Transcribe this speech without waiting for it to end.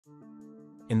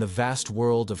In the vast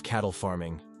world of cattle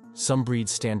farming, some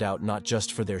breeds stand out not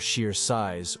just for their sheer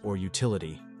size or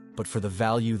utility, but for the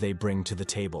value they bring to the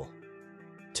table.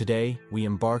 Today, we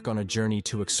embark on a journey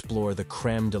to explore the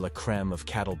crème de la crème of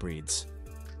cattle breeds,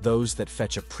 those that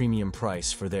fetch a premium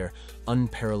price for their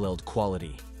unparalleled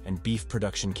quality and beef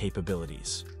production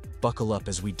capabilities. Buckle up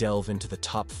as we delve into the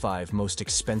top 5 most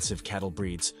expensive cattle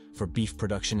breeds for beef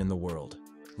production in the world.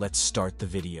 Let's start the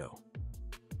video.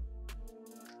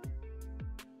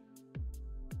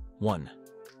 1.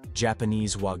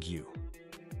 Japanese Wagyu.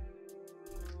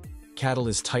 Cattle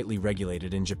is tightly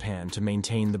regulated in Japan to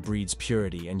maintain the breed's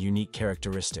purity and unique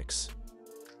characteristics.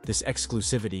 This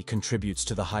exclusivity contributes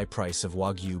to the high price of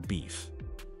Wagyu beef.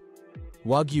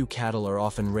 Wagyu cattle are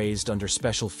often raised under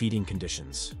special feeding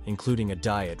conditions, including a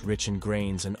diet rich in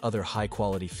grains and other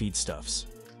high-quality feedstuffs.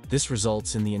 This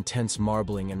results in the intense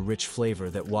marbling and rich flavor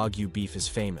that Wagyu beef is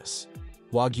famous.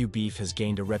 Wagyu beef has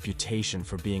gained a reputation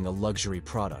for being a luxury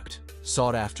product,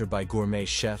 sought after by gourmet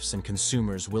chefs and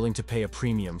consumers willing to pay a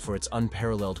premium for its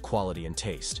unparalleled quality and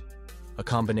taste. A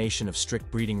combination of strict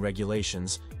breeding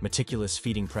regulations, meticulous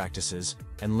feeding practices,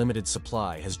 and limited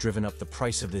supply has driven up the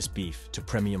price of this beef to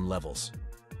premium levels.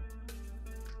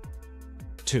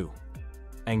 2.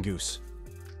 Angus.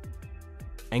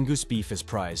 Angus beef is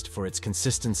prized for its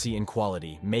consistency and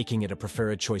quality, making it a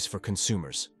preferred choice for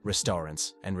consumers,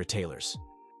 restaurants, and retailers.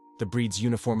 The breed's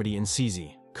uniformity in size,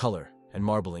 color, and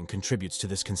marbling contributes to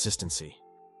this consistency.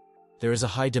 There is a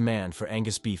high demand for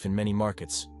Angus beef in many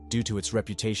markets due to its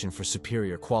reputation for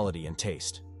superior quality and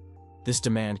taste. This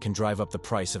demand can drive up the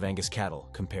price of Angus cattle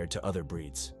compared to other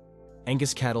breeds.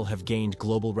 Angus cattle have gained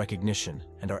global recognition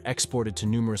and are exported to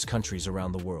numerous countries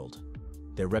around the world.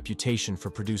 Their reputation for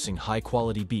producing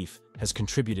high-quality beef has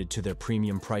contributed to their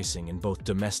premium pricing in both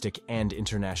domestic and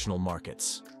international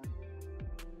markets.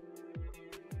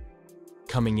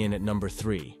 Coming in at number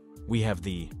 3, we have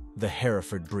the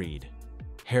Hereford breed.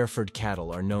 Hereford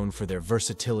cattle are known for their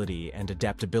versatility and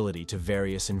adaptability to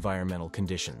various environmental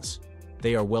conditions.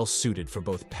 They are well suited for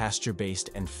both pasture-based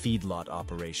and feedlot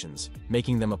operations,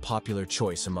 making them a popular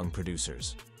choice among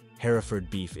producers. Hereford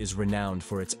beef is renowned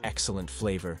for its excellent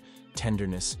flavor,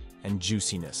 tenderness, and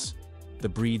juiciness. The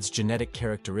breed's genetic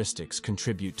characteristics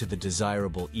contribute to the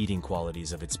desirable eating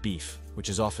qualities of its beef, which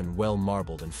is often well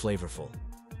marbled and flavorful.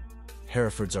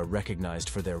 Herefords are recognized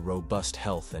for their robust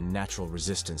health and natural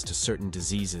resistance to certain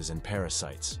diseases and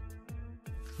parasites.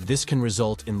 This can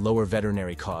result in lower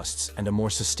veterinary costs and a more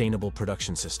sustainable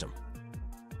production system.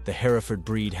 The Hereford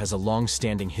breed has a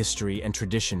long-standing history and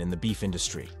tradition in the beef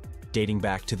industry, dating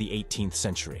back to the 18th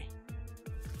century.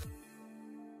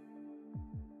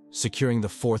 Securing the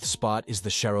 4th spot is the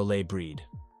Charolais breed.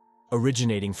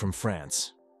 Originating from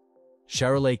France,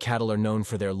 Charolais cattle are known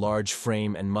for their large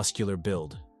frame and muscular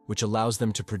build, which allows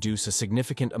them to produce a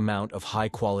significant amount of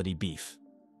high-quality beef.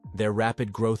 Their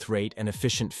rapid growth rate and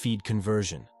efficient feed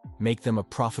conversion make them a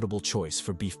profitable choice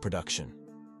for beef production.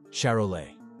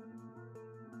 Charolais.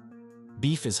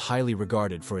 Beef is highly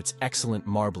regarded for its excellent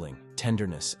marbling,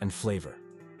 tenderness, and flavor.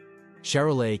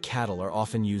 Charolais cattle are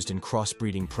often used in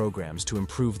crossbreeding programs to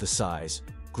improve the size,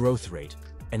 growth rate,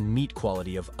 and meat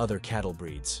quality of other cattle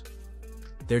breeds.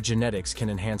 Their genetics can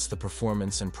enhance the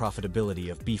performance and profitability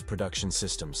of beef production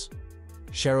systems.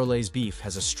 Charolais beef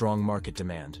has a strong market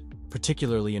demand,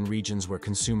 particularly in regions where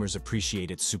consumers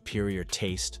appreciate its superior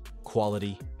taste,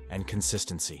 quality, and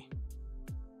consistency.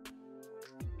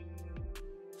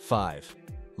 5.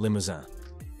 Limousin.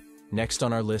 Next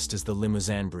on our list is the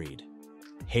Limousin breed.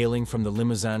 Hailing from the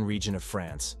Limousin region of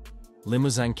France,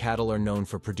 Limousin cattle are known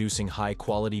for producing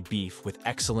high-quality beef with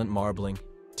excellent marbling,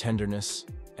 tenderness,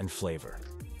 and flavor.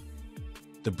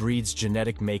 The breed's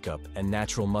genetic makeup and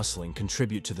natural muscling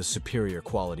contribute to the superior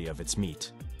quality of its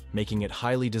meat, making it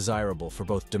highly desirable for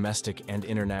both domestic and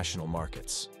international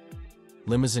markets.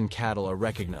 Limousin cattle are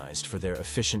recognized for their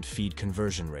efficient feed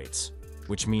conversion rates,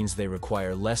 which means they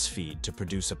require less feed to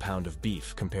produce a pound of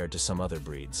beef compared to some other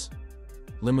breeds.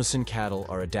 Limousin cattle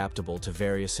are adaptable to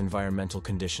various environmental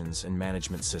conditions and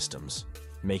management systems,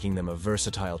 making them a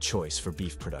versatile choice for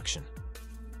beef production.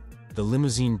 The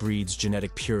Limousin breed's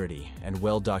genetic purity and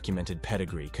well-documented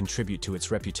pedigree contribute to its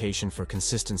reputation for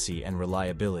consistency and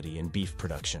reliability in beef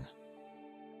production.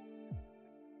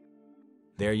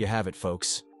 There you have it,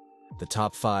 folks. The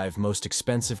top 5 most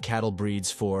expensive cattle breeds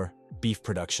for beef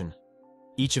production.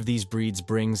 Each of these breeds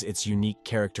brings its unique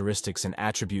characteristics and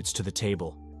attributes to the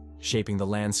table, shaping the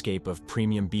landscape of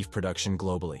premium beef production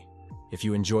globally. If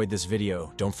you enjoyed this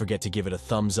video, don't forget to give it a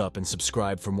thumbs up and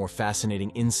subscribe for more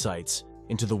fascinating insights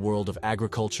into the world of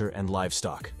agriculture and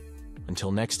livestock.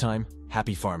 Until next time,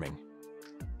 happy farming.